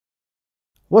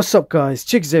What's up guys,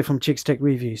 Chicks here from Chicks Tech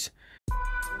Reviews.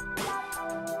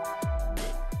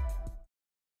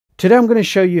 Today I'm going to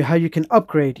show you how you can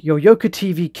upgrade your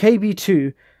YokaTV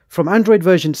KB2 from Android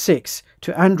version 6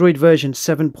 to Android version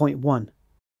 7.1.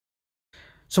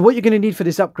 So what you're going to need for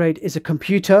this upgrade is a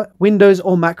computer. Windows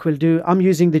or Mac will do. I'm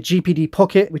using the GPD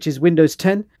Pocket, which is Windows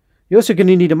 10. You're also going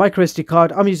to need a microSD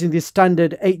card. I'm using this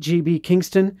standard 8GB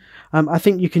Kingston. I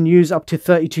think you can use up to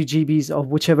 32 GBs of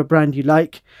whichever brand you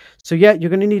like. So yeah, you're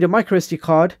going to need a microSD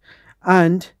card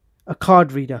and a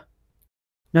card reader.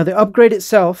 Now the upgrade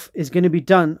itself is going to be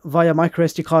done via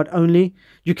microSD card only.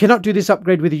 You cannot do this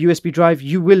upgrade with a USB drive.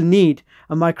 You will need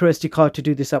a microSD card to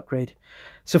do this upgrade.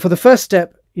 So for the first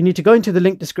step, you need to go into the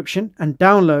link description and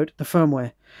download the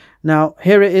firmware. Now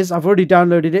here it is. I've already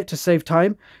downloaded it to save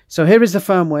time. So here is the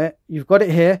firmware. You've got it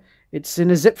here. It's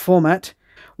in a zip format.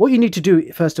 What you need to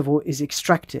do first of all is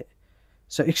extract it.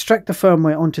 So extract the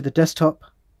firmware onto the desktop.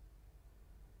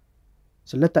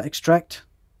 So let that extract.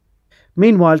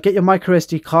 Meanwhile, get your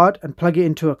microSD card and plug it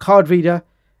into a card reader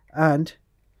and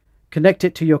connect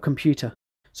it to your computer.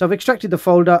 So I've extracted the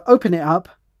folder, open it up.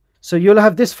 So you'll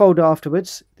have this folder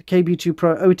afterwards, the KB2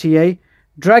 Pro OTA.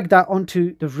 Drag that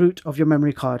onto the root of your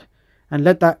memory card and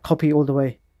let that copy all the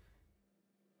way.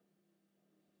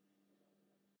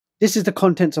 This is the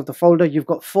contents of the folder. You've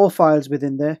got 4 files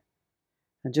within there.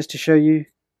 And just to show you,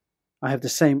 I have the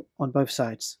same on both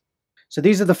sides. So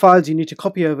these are the files you need to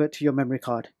copy over to your memory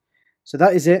card. So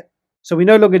that is it. So we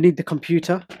no longer need the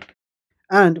computer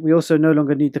and we also no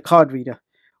longer need the card reader.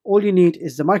 All you need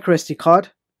is the microSD card.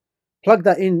 Plug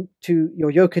that into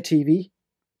your YokaTV.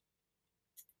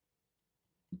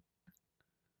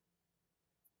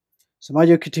 So my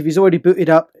YokaTV is already booted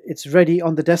up. It's ready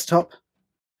on the desktop.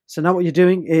 So now what you're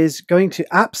doing is going to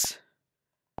apps,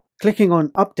 clicking on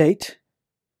update,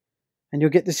 and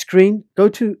you'll get the screen. Go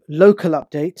to local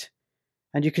update,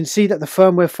 and you can see that the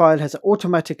firmware file has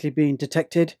automatically been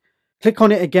detected. Click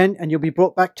on it again, and you'll be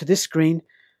brought back to this screen.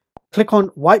 Click on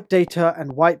wipe data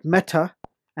and wipe meta,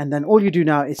 and then all you do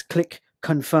now is click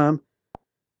confirm.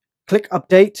 Click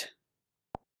update,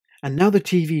 and now the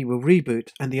TV will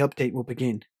reboot and the update will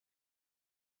begin.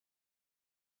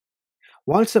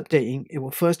 Whilst updating, it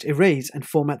will first erase and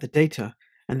format the data,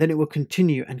 and then it will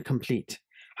continue and complete.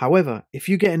 However, if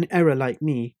you get an error like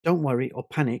me, don't worry or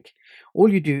panic.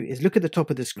 All you do is look at the top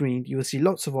of the screen. You will see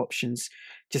lots of options.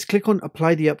 Just click on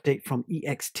apply the update from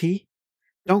EXT.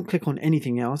 Don't click on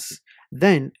anything else.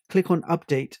 Then click on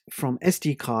update from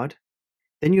SD card.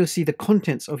 Then you'll see the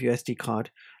contents of your SD card.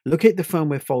 Locate the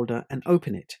firmware folder and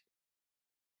open it.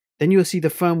 Then you'll see the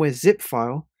firmware zip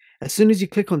file. As soon as you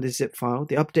click on this zip file,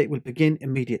 the update will begin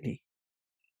immediately.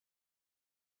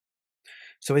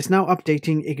 So it's now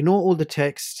updating. Ignore all the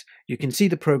text. You can see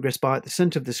the progress bar at the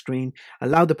center of the screen.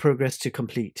 Allow the progress to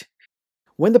complete.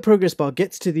 When the progress bar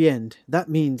gets to the end, that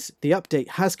means the update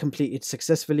has completed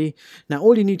successfully. Now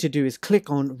all you need to do is click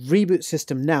on Reboot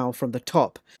System Now from the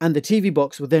top, and the TV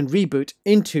box will then reboot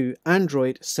into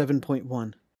Android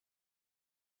 7.1.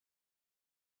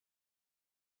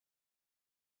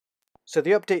 So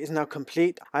the update is now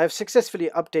complete. I have successfully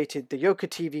updated the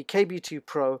YokaTV KB2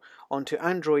 Pro onto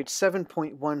Android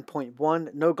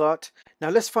 7.1.1 Nougat. Now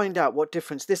let's find out what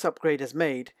difference this upgrade has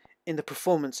made in the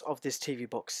performance of this TV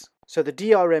box. So the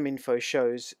DRM info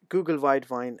shows Google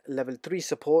Widevine level 3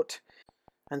 support,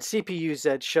 and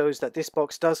CPU-Z shows that this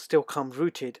box does still come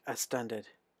rooted as standard.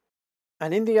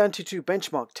 And in the Antutu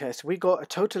benchmark test, we got a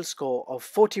total score of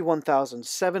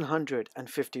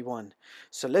 41,751.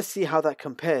 So let's see how that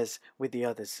compares with the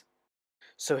others.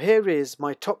 So here is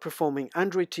my top performing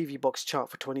Android TV box chart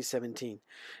for 2017.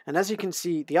 And as you can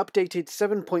see, the updated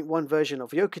 7.1 version of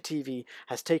YokaTV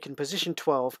has taken position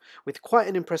 12 with quite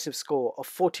an impressive score of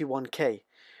 41K.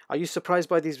 Are you surprised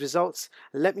by these results?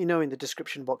 Let me know in the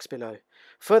description box below.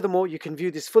 Furthermore, you can view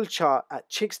this full chart at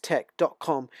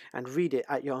chickstech.com and read it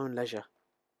at your own leisure.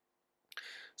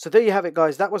 So there you have it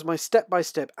guys, that was my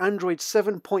step-by-step Android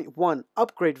 7.1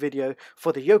 upgrade video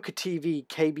for the YokaTV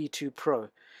KB2 Pro.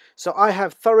 So I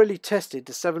have thoroughly tested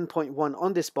the 7.1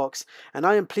 on this box, and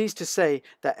I am pleased to say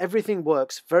that everything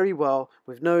works very well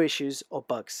with no issues or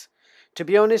bugs. To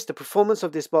be honest, the performance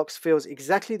of this box feels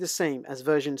exactly the same as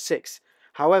version 6.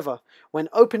 However, when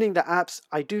opening the apps,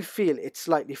 I do feel it's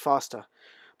slightly faster.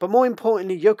 But more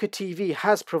importantly, YokaTV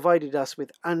has provided us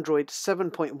with Android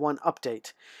 7.1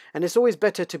 update. And it's always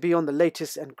better to be on the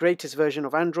latest and greatest version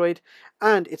of Android.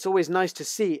 And it's always nice to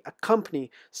see a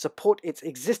company support its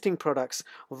existing products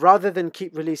rather than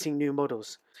keep releasing new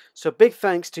models. So big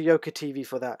thanks to YokaTV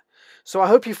for that. So I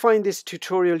hope you find this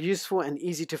tutorial useful and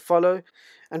easy to follow.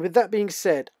 And with that being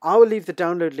said, I will leave the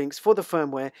download links for the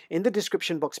firmware in the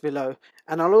description box below,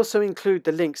 and I'll also include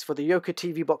the links for the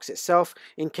YokaTV box itself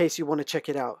in case you want to check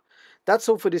it out. That's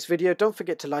all for this video. Don't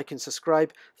forget to like and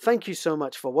subscribe. Thank you so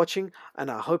much for watching, and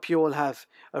I hope you all have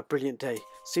a brilliant day.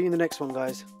 See you in the next one,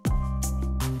 guys.